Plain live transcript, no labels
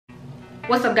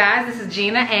What's up guys, this is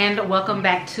Gina and welcome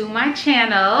back to my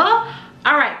channel.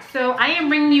 Alright, so I am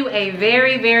bringing you a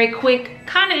very quick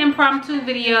kind of impromptu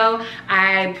video.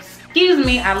 Excuse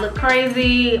me, I look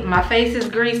crazy, my face is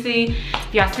greasy.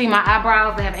 Y'all see my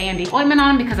eyebrows, they have A&D ointment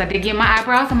on because I did get my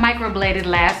eyebrows microbladed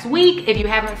last week. If you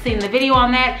haven't seen the video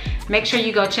on that, make sure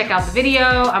you go check out the video.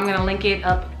 I'm gonna link it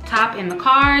up top in the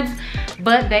cards,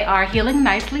 but they are healing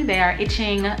nicely. They are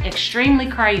itching extremely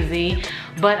crazy,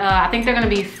 but I think they're gonna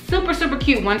be super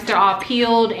cute once they're all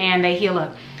peeled and they heal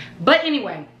up. But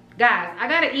anyway, guys, I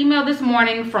got an email this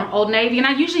morning from Old Navy, and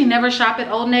I usually never shop at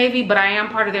Old Navy, but I am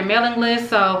part of their mailing list,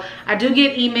 so I do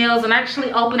get emails, and I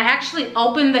actually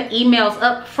open the emails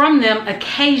up from them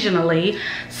occasionally.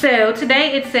 So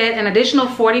today it said an additional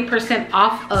 40%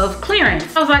 off of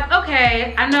clearance. I was like,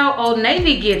 okay, I know Old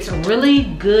Navy gets really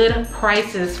good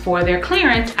prices for their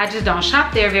clearance. I just don't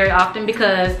shop there very often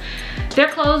because their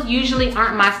clothes usually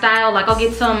aren't my style. Like I'll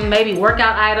get some maybe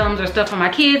workout items or stuff for my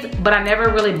kids, but I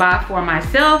never really buy for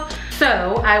myself.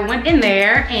 So I went in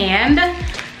there and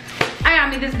I got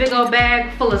me this big old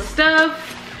bag full of stuff,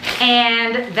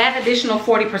 and that additional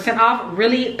 40% off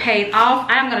really paid off.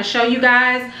 I'm gonna show you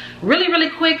guys really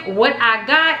quick what I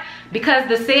got, because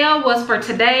the sale was for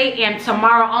today and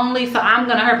tomorrow only. So I'm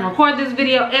gonna hurry and record this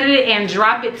video, edit it, and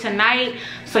drop it tonight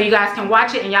so you guys can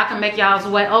watch it and y'all can make y'all's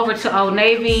way over to Old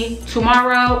Navy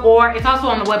tomorrow, or it's also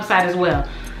on the website as well.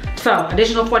 So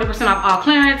additional 40% off all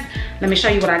clearance. Let me show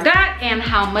you what I got and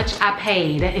how much I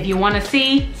paid. If you wanna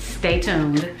see, stay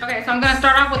tuned. Okay, so I'm gonna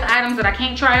start off with the items that I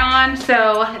can't try on.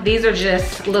 So these are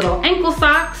just little ankle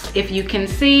socks. If you can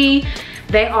see,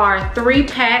 they are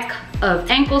 3-pack of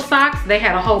ankle socks. They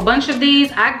had a whole bunch of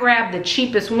these. I grabbed the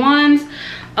cheapest ones.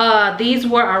 These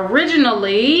were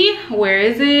originally, where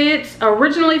is it?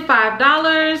 Originally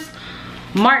 $5,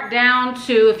 marked down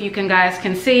to, if you guys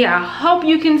can see, I hope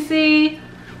you can see.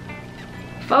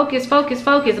 Focus.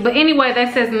 But anyway,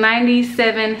 that says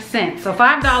 97 cents. So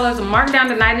 $5 marked down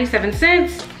to 97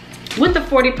 cents. With the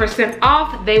 40%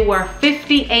 off, they were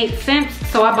 58 cents.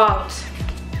 So I bought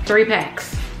 3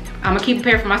 packs. I'm gonna keep a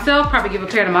pair for myself, probably give a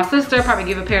pair to my sister, probably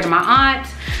give a pair to my aunt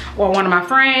or one of my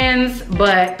friends.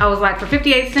 But I was like, for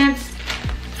 58 cents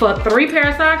for 3 pair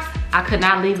of socks, I could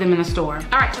not leave them in the store.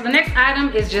 All right, so the next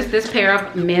item is just this pair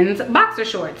of men's boxer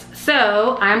shorts.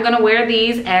 So I'm gonna wear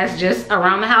these as just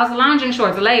around the house lounging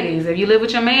shorts. Ladies, if you live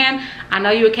with your man, I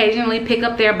know you occasionally pick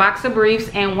up their boxer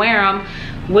briefs and wear them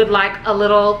with like a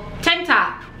little tank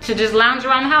top to just lounge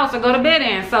around the house or go to bed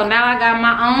in. So now I got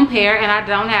my own pair and I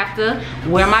don't have to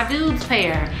wear my dude's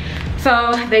pair.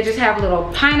 So they just have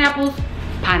little pineapples.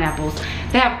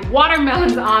 They have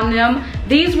watermelons on them.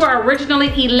 These were originally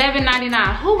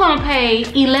 $11.99. Who gonna pay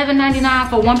 $11.99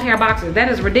 for 1 pair of boxers?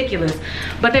 That is ridiculous.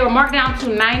 But they were marked down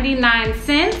to 99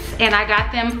 cents and I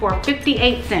got them for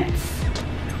 58 cents.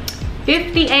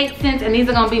 58 cents, and these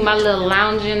are gonna be my little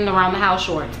lounging around the house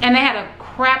shorts. And they had a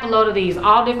crap load of these,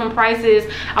 all different prices.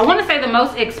 I wanna say the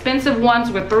most expensive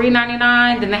ones were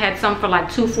 $3.99, then they had some for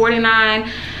like $2.49.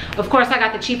 Of course, I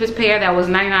got the cheapest pair that was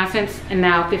 99 cents and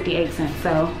now 58 cents,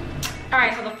 so. All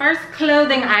right, so the first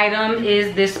clothing item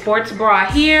is this sports bra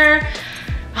here.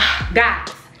 Guys,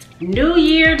 new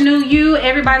year, new you.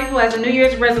 Everybody who has a New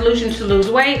Year's resolution to lose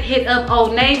weight, hit up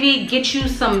Old Navy, get you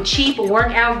some cheap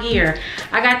workout gear.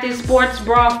 I got this sports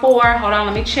bra for, hold on,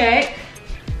 let me check.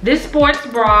 This sports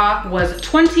bra was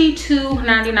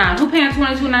 $22.99. Who paying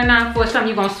 $22.99 for something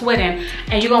you're gonna sweat in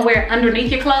and you're gonna wear it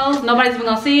underneath your clothes? Nobody's even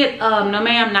gonna see it. No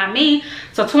ma'am, not me.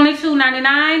 So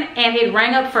 $22.99, and it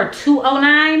rang up for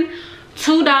 $2.09.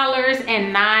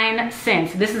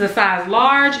 $2.09. This is a size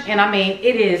large, and I mean,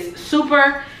 it is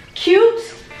super cute.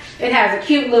 It has a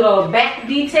cute little back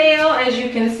detail, as you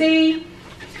can see,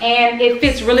 and it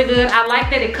fits really good. I like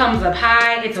that it comes up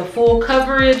high. It's a full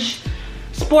coverage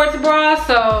sports bra,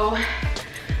 so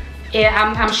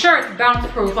yeah, I'm sure it's bounce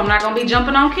proof. I'm not gonna be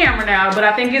jumping on camera now, but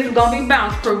I think it's gonna be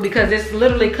bounce proof because it's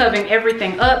literally covering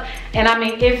everything up. And I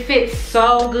mean, it fits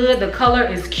so good. The color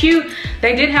is cute.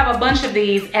 They did have a bunch of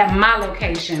these at my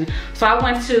location. So I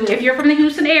went to, if you're from the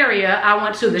Houston area, I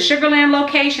went to the Sugar Land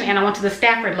location and I went to the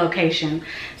Stafford location.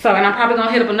 So, and I'm probably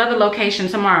gonna hit up another location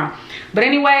tomorrow. But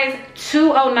anyways,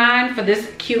 $2.09 for this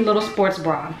cute little sports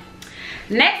bra.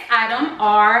 Next item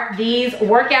are these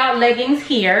workout leggings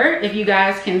here. If you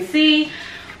guys can see,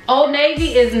 Old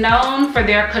Navy is known for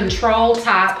their control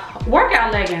top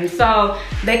workout leggings. So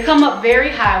they come up very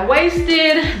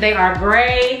high-waisted. They are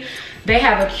gray. They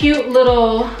have a cute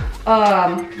little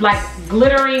like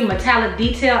glittery metallic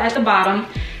detail at the bottom.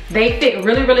 They fit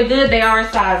really good. They are a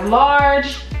size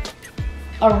large.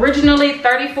 Originally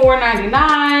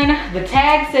 $34.99. The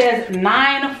tag says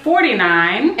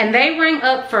 $9.49, and they rang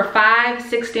up for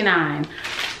 $5.69.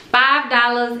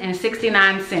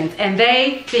 $5.69, and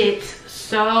they fit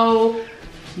so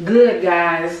good,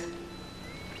 guys.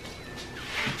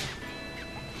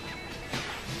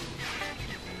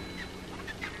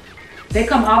 They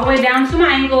come all the way down to my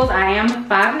ankles. I am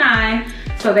 5'9",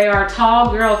 so they are tall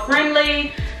girl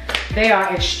friendly. They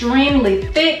are extremely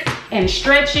thick and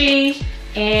stretchy.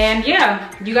 And yeah,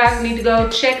 you guys need to go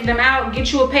check them out,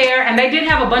 get you a pair. And they did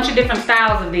have a bunch of different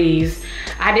styles of these.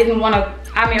 I didn't want to,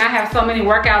 I mean, I have so many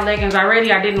workout leggings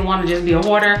already. I didn't want to just be a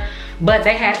hoarder, but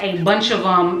they had a bunch of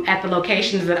them at the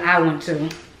locations that I went to.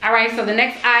 All right, so the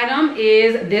next item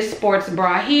is this sports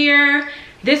bra here.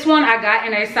 This one I got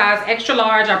in a size extra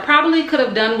large. I probably could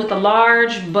have done with a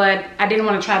large, but I didn't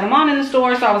want to try them on in the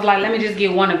store, so I was like, let me just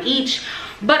get one of each.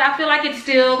 But I feel like it's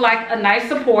still like a nice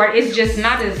support. It's just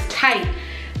not as tight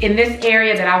in this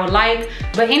area that I would like.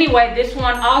 But anyway, this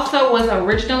one also was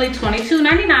originally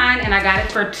 $22.99, and I got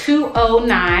it for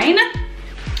 $2.09.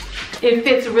 It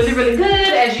fits really, really good.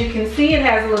 As you can see, it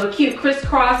has a little cute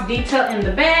crisscross detail in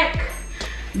the back.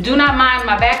 Do not mind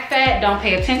my back fat. Don't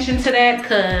pay attention to that,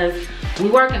 because we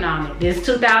working on it. It's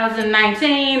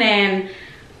 2019 and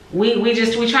we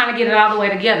trying to get it all the way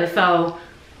together, so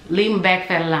leave my back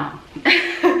fat alone.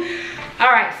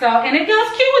 All right, so, and it goes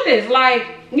cute with this, like,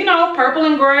 you know, purple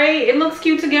and gray. It looks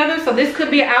cute together. So this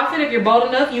could be an outfit. If you're bold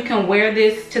enough, you can wear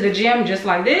this to the gym just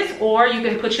like this, or you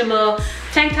can put your little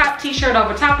tank top t-shirt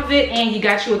over top of it and you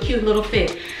got you a cute little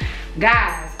fit.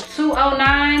 Guys,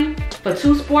 $2.09 for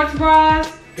 2 sports bras,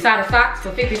 side of socks for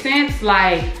 50 cents.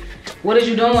 Like, what is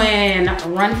you doing?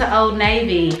 Run to Old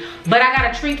Navy. But I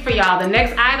got a treat for y'all. The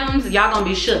next items, y'all gonna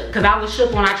be shook, because I was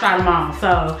shook when I tried them on,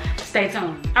 so stay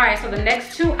tuned. All right, so the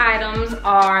next 2 items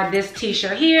are this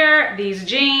t-shirt here, these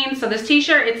jeans. So this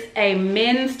t-shirt, it's a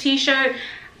men's t-shirt.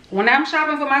 When I'm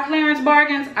shopping for my clearance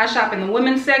bargains, I shop in the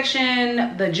women's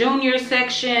section, the junior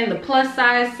section, the plus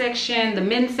size section, the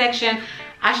men's section.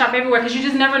 I shop everywhere, because you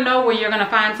just never know where you're gonna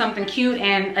find something cute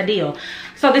and a deal.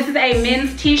 So this is a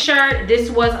men's t-shirt.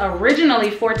 This was originally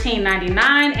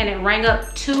 $14.99 and it rang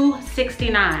up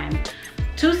 $2.69.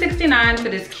 $2.69 for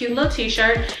this cute little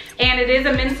t-shirt. And it is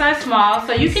a men's size small,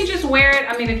 so you can just wear it.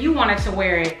 I mean, if you wanted to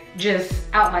wear it just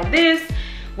out like this,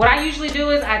 what I usually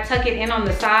do is I tuck it in on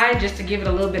the side just to give it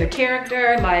a little bit of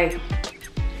character, like,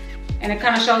 and it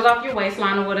kind of shows off your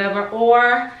waistline or whatever.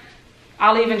 Or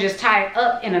I'll even just tie it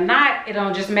up in a knot.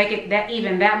 It'll just make it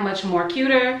that much more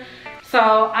cuter.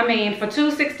 So, I mean, for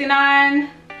 $2.69,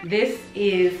 this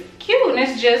is cute. And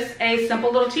it's just a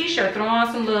simple little t-shirt. Throw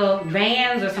on some little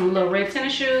Vans or some little red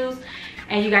tennis shoes,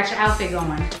 and you got your outfit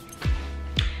going.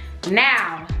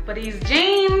 Now, for these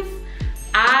jeans,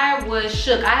 I was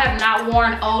shook. I have not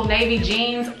worn Old Navy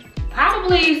jeans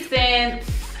probably since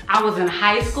I was in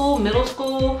high school, middle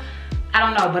school. I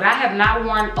don't know, but I have not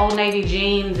worn Old Navy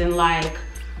jeans in like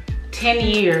 10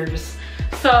 years.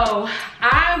 So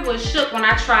I was shook when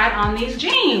I tried on these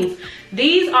jeans.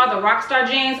 These are the Rockstar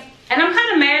jeans, and I'm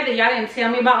kind of mad that y'all didn't tell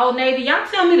me about Old Navy. Y'all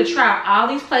tell me to try all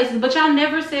these places, but y'all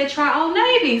never said try Old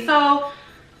Navy. So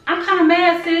I'm kind of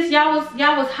mad, sis. Y'all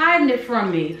was hiding it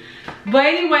from me. But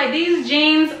anyway, these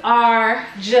jeans are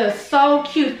just so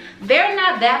cute. They're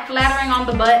not that flattering on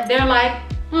the butt. They're like,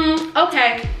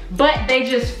 okay, but they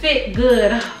just fit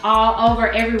good all over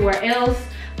everywhere else.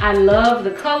 I love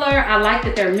the color. I like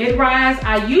that they're mid-rise.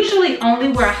 I usually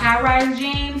only wear high-rise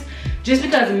jeans just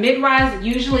because mid-rise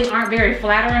usually aren't very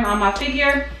flattering on my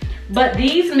figure. But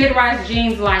these mid-rise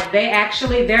jeans, like, they're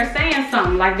saying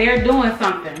something, like they're doing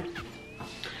something.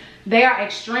 They are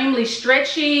extremely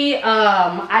stretchy.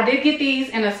 I did get these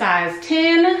in a size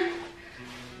 10.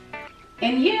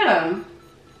 And yeah.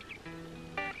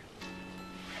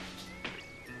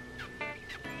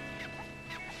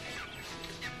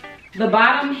 The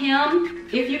bottom hem,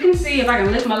 if you can see, if I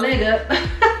can lift my leg up,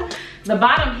 the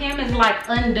bottom hem is like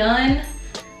undone,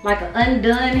 like an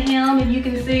undone hem, if you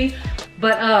can see.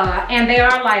 But, and they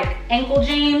are like ankle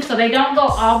jeans, so they don't go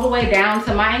all the way down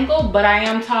to my ankle, but I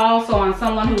am tall, so on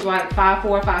someone who's like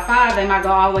 5'4", 5'5", they might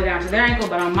go all the way down to their ankle,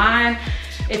 but on mine,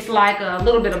 it's like a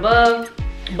little bit above.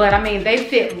 But I mean, they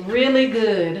fit really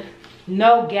good.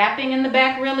 No gapping in the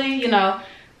back, really, you know.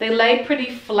 They lay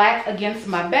pretty flat against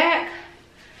my back.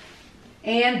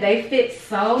 And they fit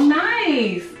so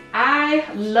nice. I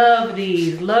love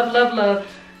these. Love, love, love.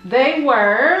 They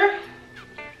were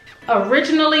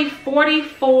originally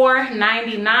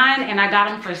 $44.99 and I got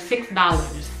them for $6.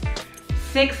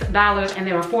 $6, and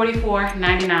they were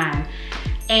 $44.99.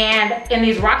 And in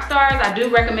these rock stars, I do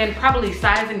recommend probably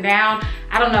sizing down.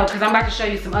 I don't know, because I'm about to show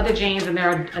you some other jeans and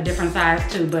they're a different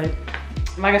size too, but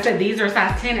like I said, these are a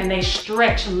size 10 and they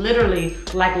stretch literally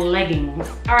like leggings.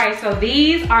 All right, so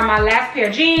these are my last pair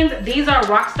of jeans. These are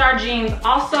Rockstar jeans.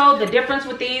 Also, the difference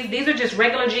with these are just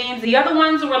regular jeans. The other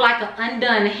ones were like an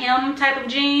undone hem type of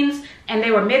jeans and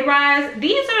they were mid-rise.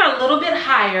 These are a little bit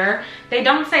higher. They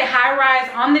don't say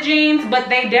high-rise on the jeans, but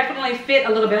they definitely fit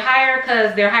a little bit higher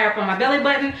because they're higher up on my belly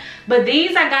button. But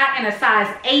these I got in a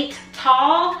size 8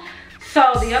 tall.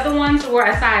 So the other ones were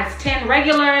a size 10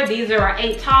 regular. These are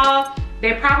 8 tall.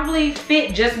 They probably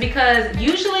fit just because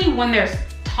usually when there's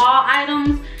tall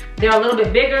items, they're a little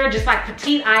bit bigger, just like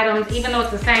petite items, even though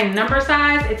it's the same number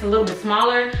size, it's a little bit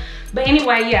smaller. But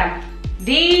anyway, yeah,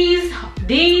 these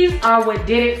are what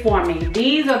did it for me.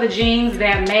 These are the jeans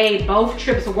that made both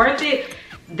trips worth it.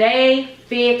 They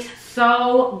fit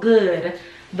so good.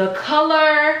 The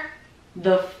color,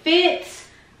 the fit,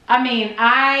 I mean,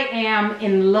 I am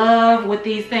in love with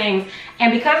these things.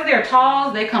 And because they're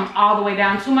tall, they come all the way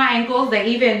down to my ankles. They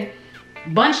even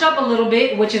bunch up a little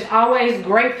bit, which is always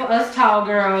great for us tall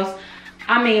girls.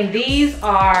 I mean, these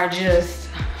are just,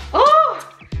 oh,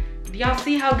 do y'all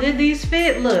see how good these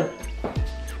fit? Look,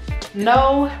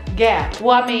 no gap.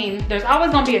 Well, I mean, there's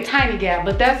always gonna be a tiny gap,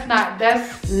 but that's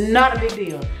not a big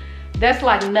deal. That's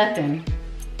like nothing.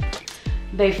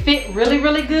 They fit really,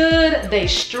 really good. They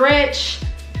stretch.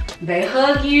 They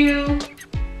hug you.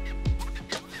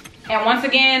 And once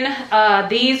again,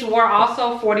 these were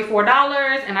also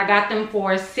 $44 and I got them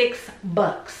for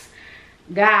 $6.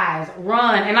 Guys,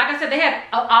 run. And like I said, they had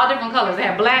all different colors. They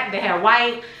had black, they had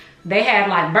white, they had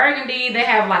like burgundy, they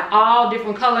have like all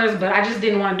different colors, but I just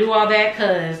didn't want to do all that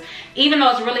because even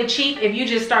though it's really cheap, if you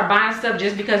just start buying stuff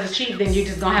just because it's cheap, then you're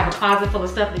just gonna have a closet full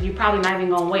of stuff that you're probably not even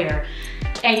gonna wear.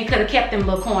 And you could have kept them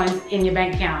little coins in your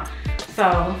bank account.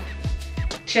 So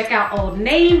check out Old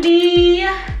Navy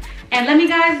and let me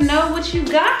guys know what you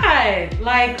got.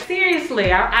 Like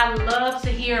seriously, I love to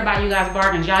hear about you guys'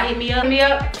 bargains. Y'all hit me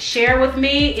up, share with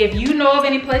me. If you know of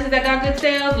any places that got good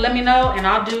sales, let me know and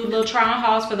I'll do little try on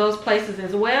hauls for those places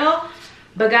as well.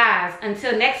 But guys,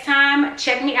 until next time,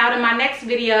 check me out in my next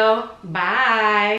video. Bye.